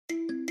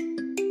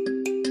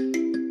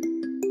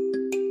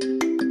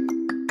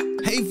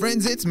Hey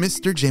friends, it's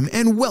Mr. Jim,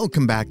 and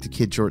welcome back to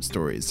Kid Short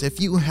Stories. If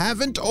you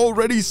haven't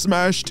already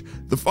smashed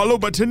the follow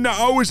button,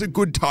 now is a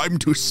good time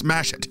to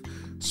smash it.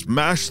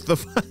 Smash the...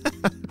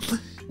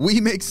 We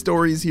make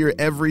stories here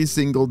every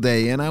single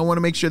day, and I want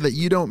to make sure that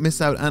you don't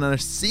miss out on a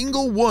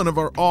single one of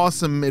our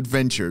awesome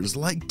adventures.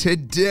 Like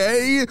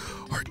today,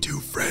 our two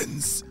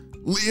friends,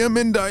 Liam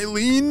and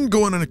Eileen,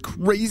 going on a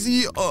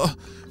crazy,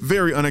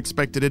 very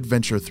unexpected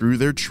adventure through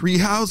their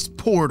treehouse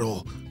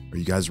portal. Are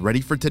you guys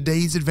ready for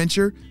today's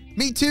adventure?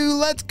 Me too,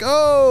 let's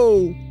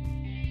go!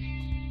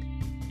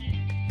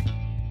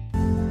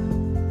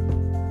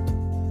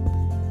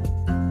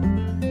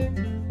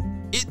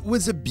 It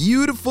was a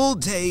beautiful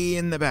day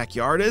in the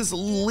backyard as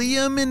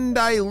Liam and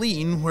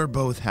Eileen were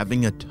both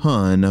having a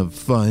ton of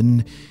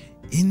fun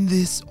in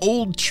this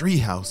old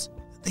treehouse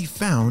that they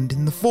found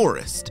in the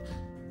forest.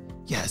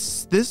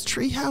 Yes, this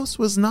treehouse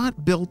was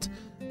not built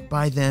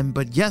by them,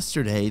 but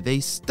yesterday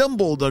they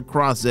stumbled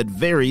across it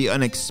very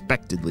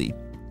unexpectedly.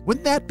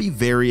 Wouldn't that be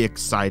very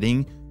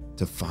exciting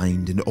to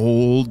find an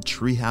old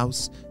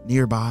treehouse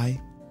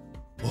nearby?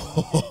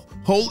 Oh,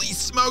 holy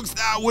smokes,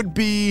 that would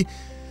be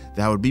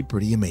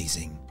pretty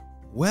amazing.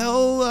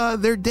 Well,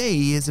 their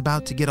day is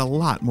about to get a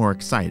lot more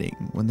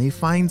exciting when they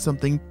find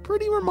something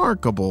pretty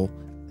remarkable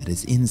that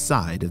is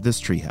inside of this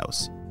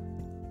treehouse.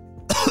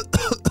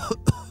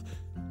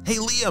 Hey,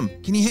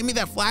 Liam, can you hand me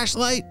that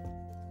flashlight?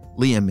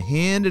 Liam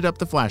handed up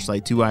the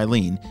flashlight to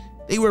Eileen.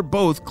 They were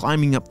both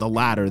climbing up the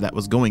ladder that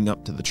was going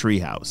up to the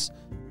treehouse.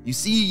 You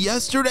see,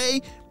 yesterday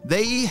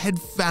they had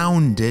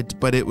found it,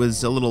 but it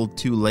was a little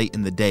too late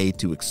in the day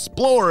to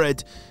explore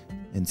it.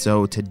 And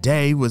so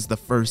today was the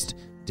first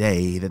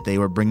day that they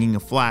were bringing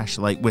a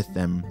flashlight with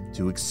them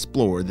to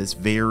explore this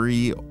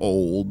very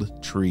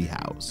old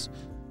treehouse.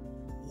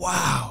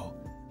 Wow!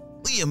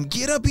 Liam,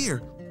 get up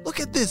here! Look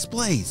at this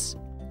place,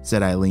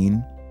 said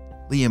Eileen.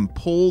 Liam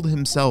pulled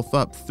himself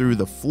up through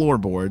the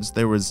floorboards.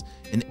 There was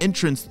an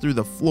entrance through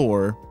the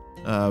floor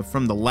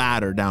from the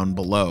ladder down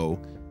below.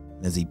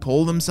 As he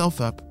pulled himself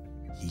up,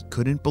 he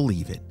couldn't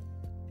believe it.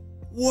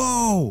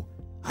 Whoa!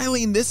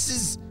 Eileen, this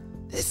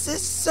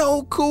is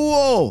so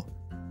cool,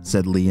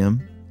 said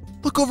Liam.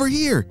 Look over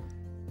here.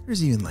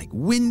 There's even like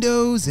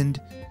windows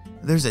and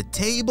there's a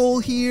table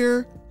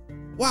here.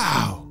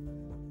 Wow.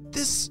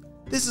 This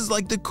is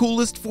like the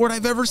coolest fort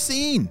I've ever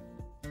seen.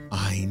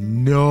 I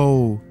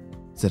know,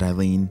 said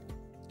Eileen.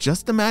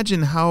 Just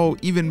imagine how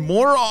even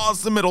more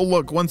awesome it'll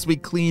look once we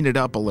clean it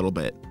up a little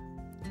bit.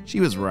 She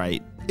was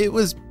right. It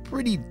was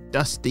pretty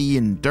dusty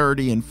and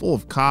dirty and full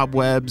of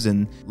cobwebs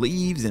and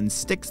leaves and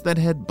sticks that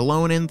had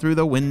blown in through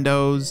the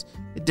windows.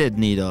 It did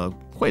need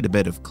quite a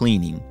bit of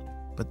cleaning.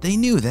 But they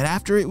knew that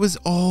after it was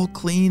all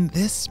clean,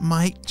 this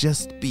might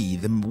just be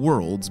the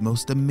world's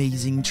most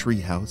amazing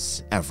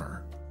treehouse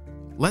ever.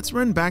 Let's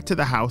run back to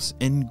the house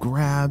and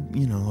grab,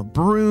 a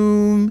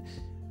broom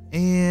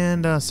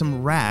and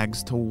some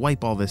rags to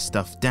wipe all this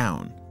stuff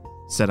down,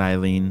 said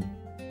Eileen.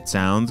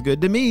 Sounds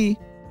good to me,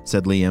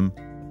 said Liam.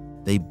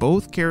 They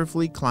both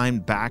carefully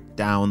climbed back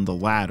down the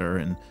ladder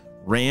and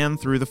ran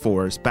through the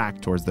forest back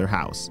towards their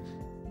house.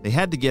 They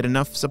had to get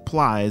enough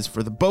supplies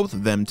for the both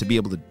of them to be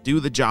able to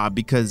do the job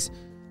because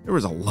there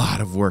was a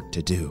lot of work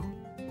to do.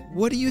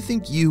 What do you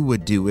think you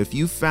would do if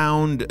you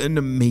found an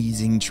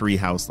amazing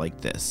treehouse like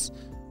this?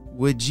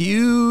 Would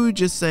you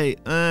just say,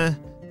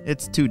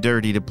 it's too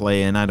dirty to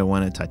play in, I don't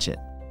want to touch it?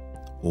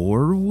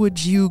 Or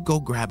would you go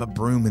grab a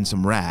broom and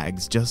some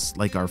rags, just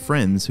like our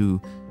friends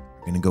who are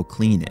going to go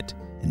clean it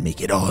and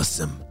make it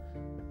awesome?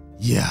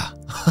 Yeah,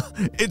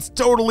 it's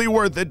totally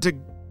worth it to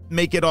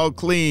make it all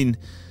clean.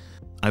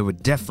 I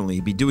would definitely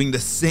be doing the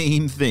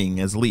same thing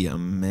as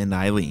Liam and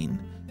Eileen.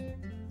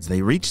 As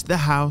they reached the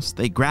house,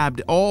 they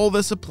grabbed all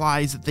the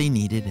supplies that they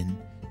needed and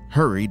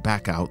hurried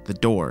back out the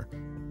door.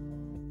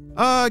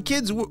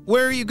 Kids,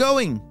 where are you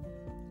going?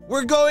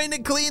 We're going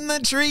to clean the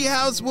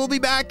treehouse. We'll be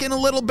back in a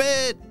little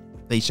bit,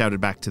 they shouted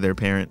back to their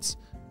parents.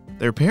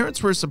 Their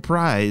parents were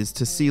surprised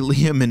to see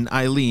Liam and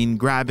Eileen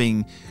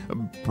grabbing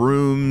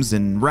brooms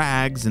and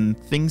rags and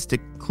things to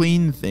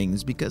clean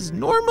things because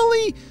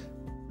normally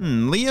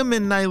Liam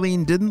and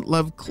Eileen didn't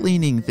love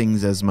cleaning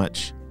things as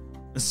much.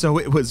 So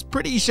it was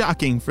pretty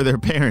shocking for their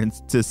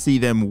parents to see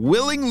them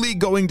willingly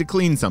going to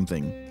clean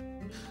something.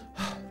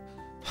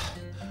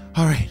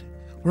 All right,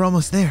 we're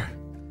almost there.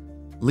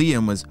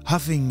 Liam was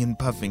huffing and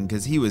puffing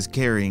because he was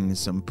carrying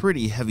some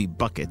pretty heavy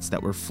buckets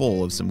that were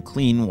full of some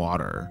clean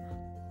water.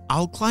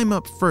 I'll climb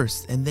up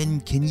first, and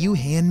then can you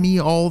hand me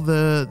all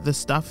the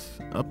stuff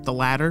up the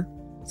ladder?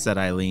 Said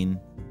Eileen.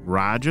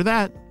 Roger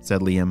that,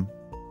 said Liam.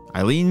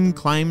 Eileen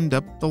climbed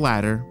up the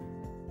ladder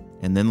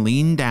and then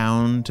leaned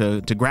down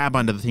to grab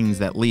onto the things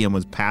that Liam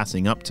was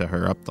passing up to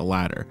her up the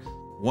ladder.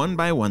 One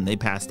by one, they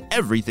passed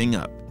everything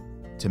up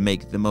to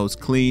make the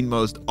most clean,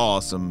 most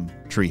awesome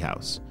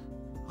treehouse.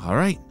 All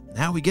right,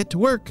 now we get to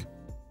work.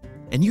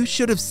 And you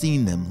should have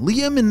seen them.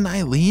 Liam and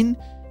Eileen,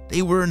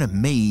 they were an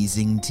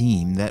amazing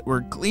team that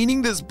were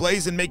cleaning this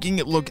place and making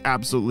it look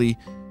absolutely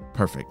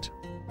perfect.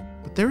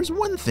 But there's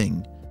one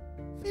thing,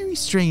 very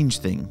strange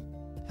thing,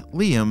 that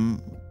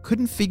Liam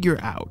couldn't figure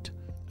out.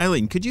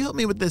 Eileen, could you help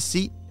me with this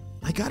seat?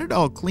 I got it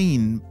all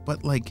clean,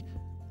 but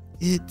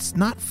it's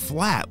not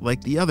flat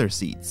like the other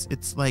seats.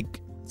 It's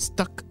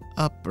stuck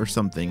up or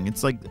something.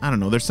 It's I don't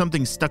know, there's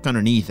something stuck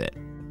underneath it.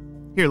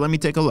 Here, let me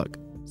take a look,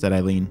 said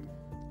Eileen.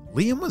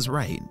 Liam was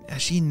right.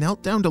 As she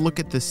knelt down to look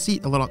at the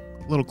seat a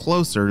little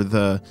closer,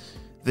 the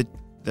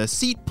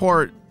seat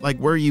part,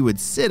 where you would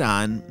sit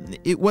on,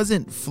 it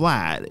wasn't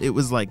flat. It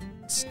was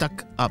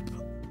stuck up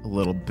a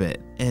little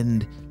bit.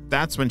 And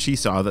that's when she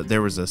saw that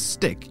there was a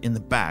stick in the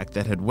back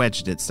that had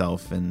wedged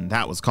itself, and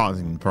that was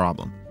causing the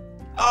problem.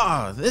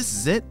 Oh, this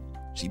is it.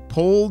 She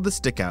pulled the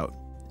stick out,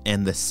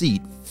 and the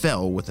seat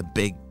fell with a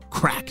big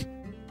crack.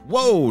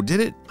 Whoa, did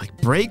it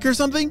break or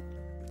something?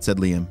 Said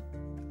Liam.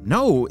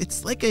 No,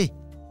 it's like a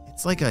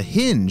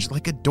hinge,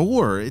 like a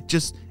door. It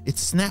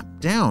snapped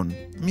down.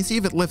 Let me see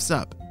if it lifts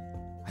up.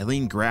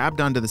 Eileen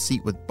grabbed onto the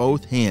seat with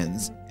both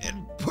hands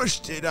and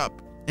pushed it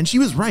up. And she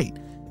was right.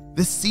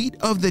 The seat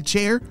of the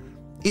chair,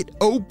 it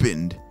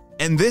opened.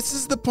 And this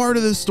is the part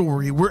of the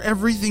story where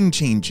everything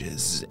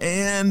changes.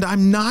 And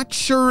I'm not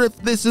sure if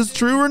this is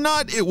true or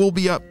not. It will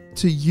be up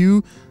to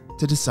you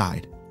to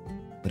decide.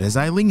 But as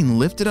Eileen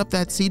lifted up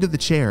that seat of the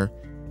chair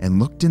and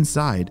looked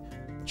inside,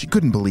 she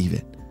couldn't believe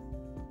it.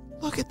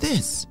 Look at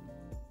this.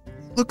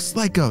 It looks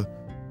like a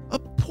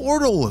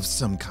portal of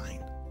some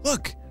kind.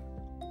 Look.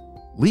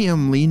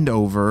 Liam leaned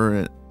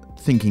over,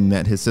 thinking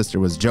that his sister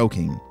was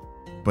joking,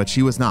 but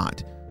she was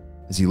not.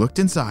 As he looked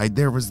inside,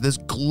 there was this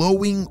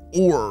glowing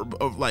orb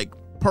of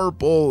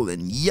purple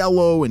and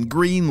yellow and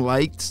green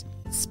lights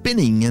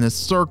spinning in a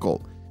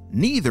circle.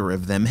 Neither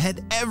of them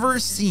had ever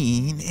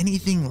seen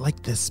anything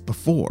like this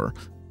before.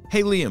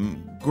 Hey,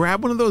 Liam,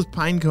 grab one of those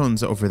pine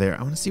cones over there.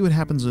 I want to see what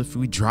happens if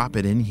we drop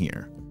it in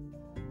here.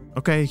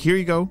 Okay, here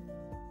you go.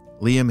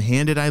 Liam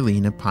handed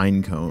Eileen a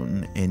pine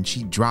cone, and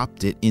she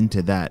dropped it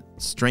into that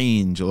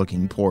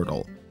strange-looking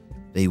portal.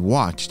 They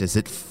watched as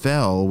it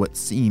fell what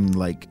seemed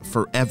like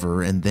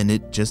forever, and then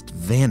it just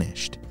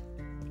vanished.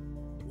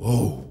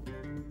 Whoa,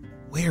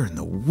 where in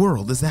the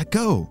world does that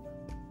go?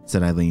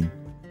 Said Eileen.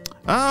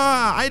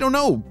 I don't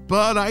know,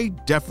 but I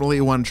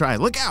definitely want to try.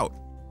 Look out!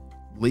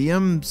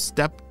 Liam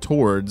stepped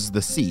towards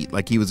the seat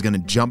like he was going to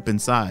jump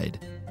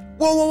inside.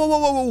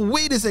 Whoa,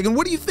 wait a second,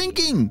 what are you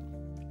thinking?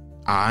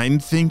 I'm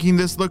thinking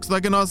this looks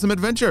like an awesome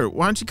adventure.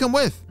 Why don't you come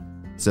with?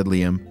 Said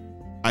Liam.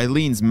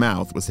 Eileen's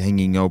mouth was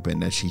hanging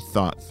open as she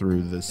thought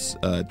through this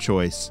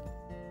choice.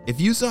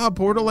 If you saw a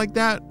portal like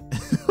that,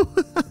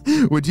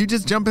 would you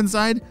just jump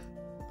inside?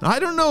 I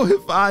don't know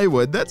if I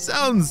would. That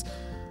sounds,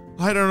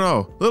 I don't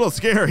know, a little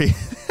scary.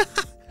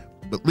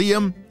 But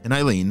Liam and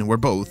Eileen were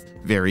both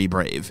very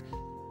brave.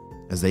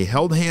 As they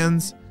held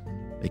hands,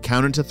 they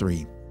counted to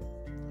 3.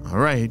 All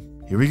right,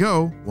 here we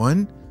go.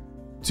 1,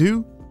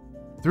 2,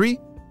 3.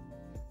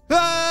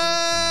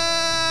 Ah!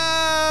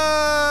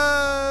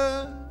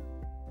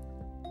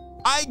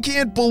 I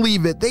can't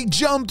believe it. They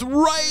jumped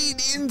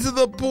right into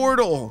the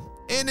portal,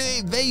 and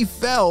they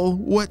fell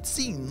what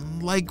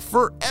seemed like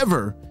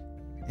forever.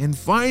 And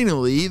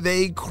finally,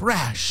 they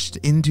crashed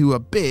into a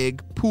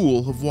big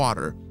pool of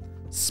water.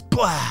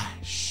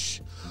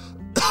 Splash!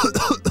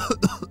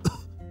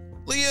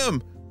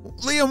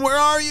 Liam, where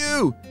are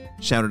you?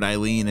 Shouted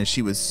Eileen as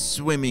she was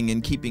swimming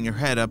and keeping her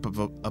head up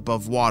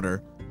above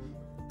water.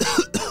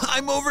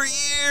 I'm over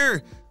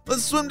here.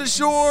 Let's swim to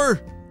shore.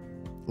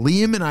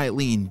 Liam and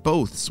Eileen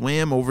both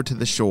swam over to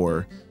the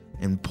shore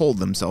and pulled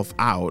themselves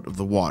out of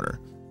the water.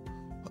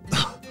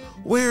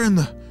 Where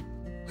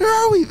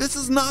are we? This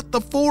is not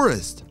the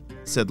forest,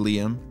 said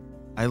Liam.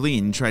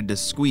 Eileen tried to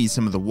squeeze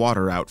some of the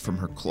water out from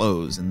her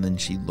clothes, and then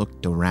she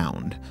looked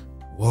around.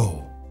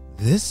 Whoa,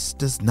 this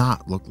does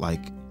not look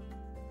like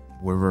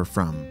where we're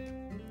from.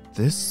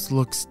 This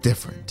looks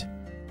different.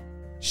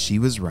 She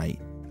was right.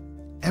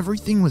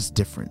 Everything was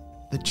different.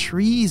 The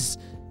trees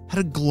had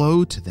a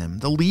glow to them.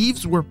 The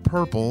leaves were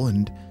purple,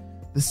 and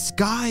the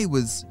sky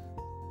was,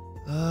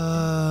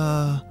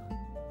 I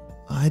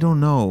don't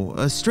know,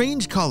 a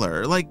strange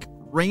color, like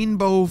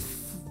rainbow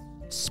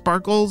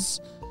sparkles.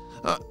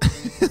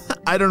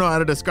 I don't know how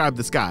to describe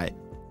the sky.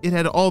 It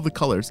had all the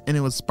colors, and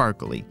it was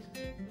sparkly.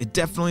 It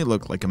definitely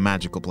looked like a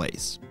magical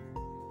place.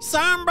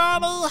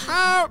 Somebody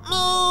help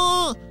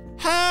me!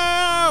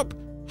 Help!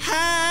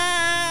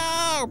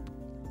 Help!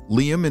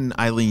 Liam and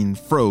Eileen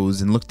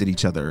froze and looked at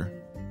each other.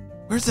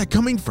 Where's that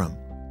coming from?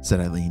 Said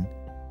Eileen.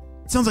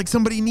 It sounds like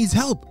somebody needs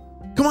help.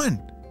 Come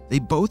on. They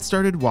both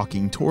started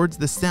walking towards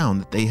the sound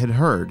that they had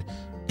heard,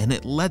 and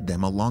it led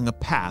them along a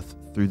path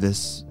through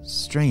this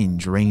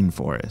strange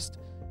rainforest.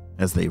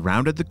 As they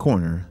rounded the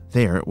corner,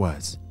 there it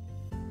was.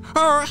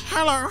 Oh,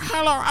 hello,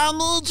 I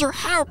need your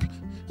help.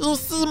 You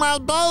see, my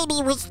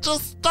baby was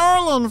just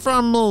stolen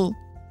from me.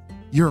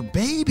 Your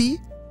baby?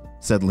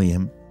 Said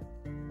Liam.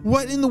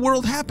 What in the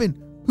world happened?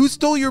 Who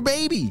stole your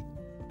baby?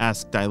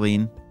 Asked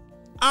Eileen.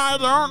 I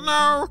don't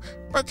know,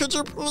 but could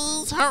you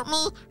please help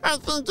me? I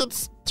think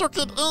it took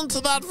it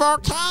into that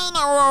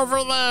volcano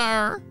over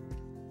there.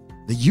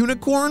 The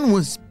unicorn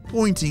was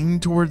pointing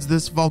towards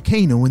this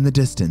volcano in the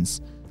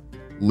distance.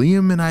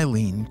 Liam and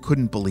Eileen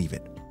couldn't believe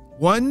it.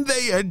 One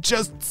they had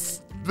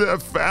just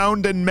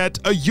found and met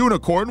a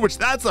unicorn, which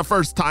that's the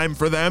first time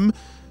for them.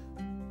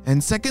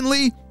 And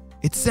secondly,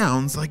 it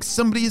sounds like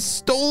somebody has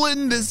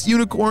stolen this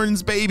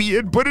unicorn's baby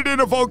and put it in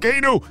a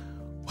volcano.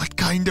 What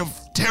kind of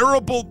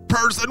terrible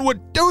person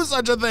would do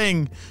such a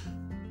thing?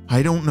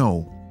 I don't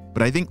know,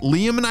 but I think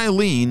Liam and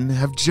Eileen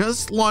have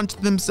just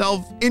launched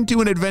themselves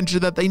into an adventure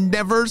that they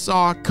never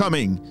saw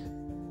coming.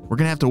 We're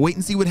going to have to wait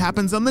and see what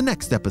happens on the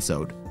next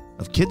episode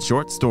of Kid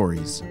Short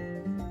Stories.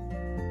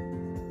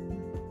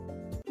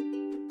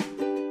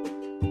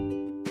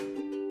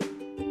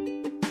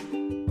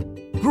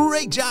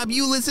 Great job,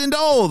 you listened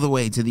all the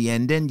way to the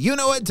end, and you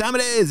know what time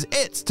it is.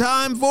 It's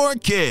time for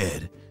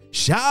Kid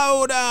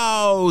Shout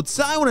Outs.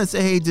 I want to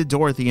say hey to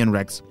Dorothy and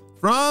Rex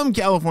from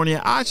California,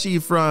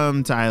 Ashi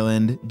from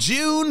Thailand,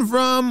 June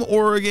from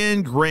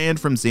Oregon, Grant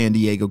from San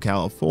Diego,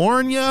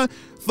 California,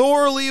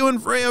 Thor, Leo,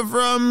 and Freya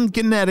from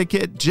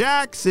Connecticut,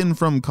 Jackson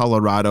from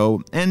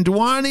Colorado, and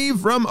Dwani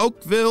from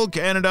Oakville,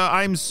 Canada.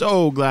 I'm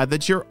so glad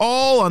that you're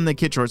all on the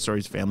Kid Short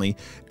Stories family.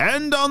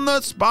 And on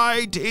the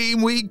spy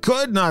team, we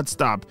could not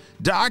stop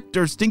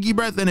Dr. Stinky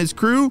Breath and his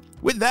crew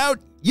without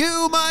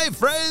you, my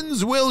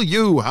friends. Will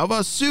you have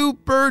a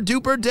super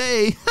duper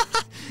day?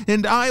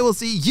 And I will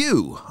see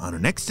you on our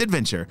next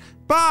adventure.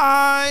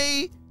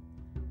 Bye!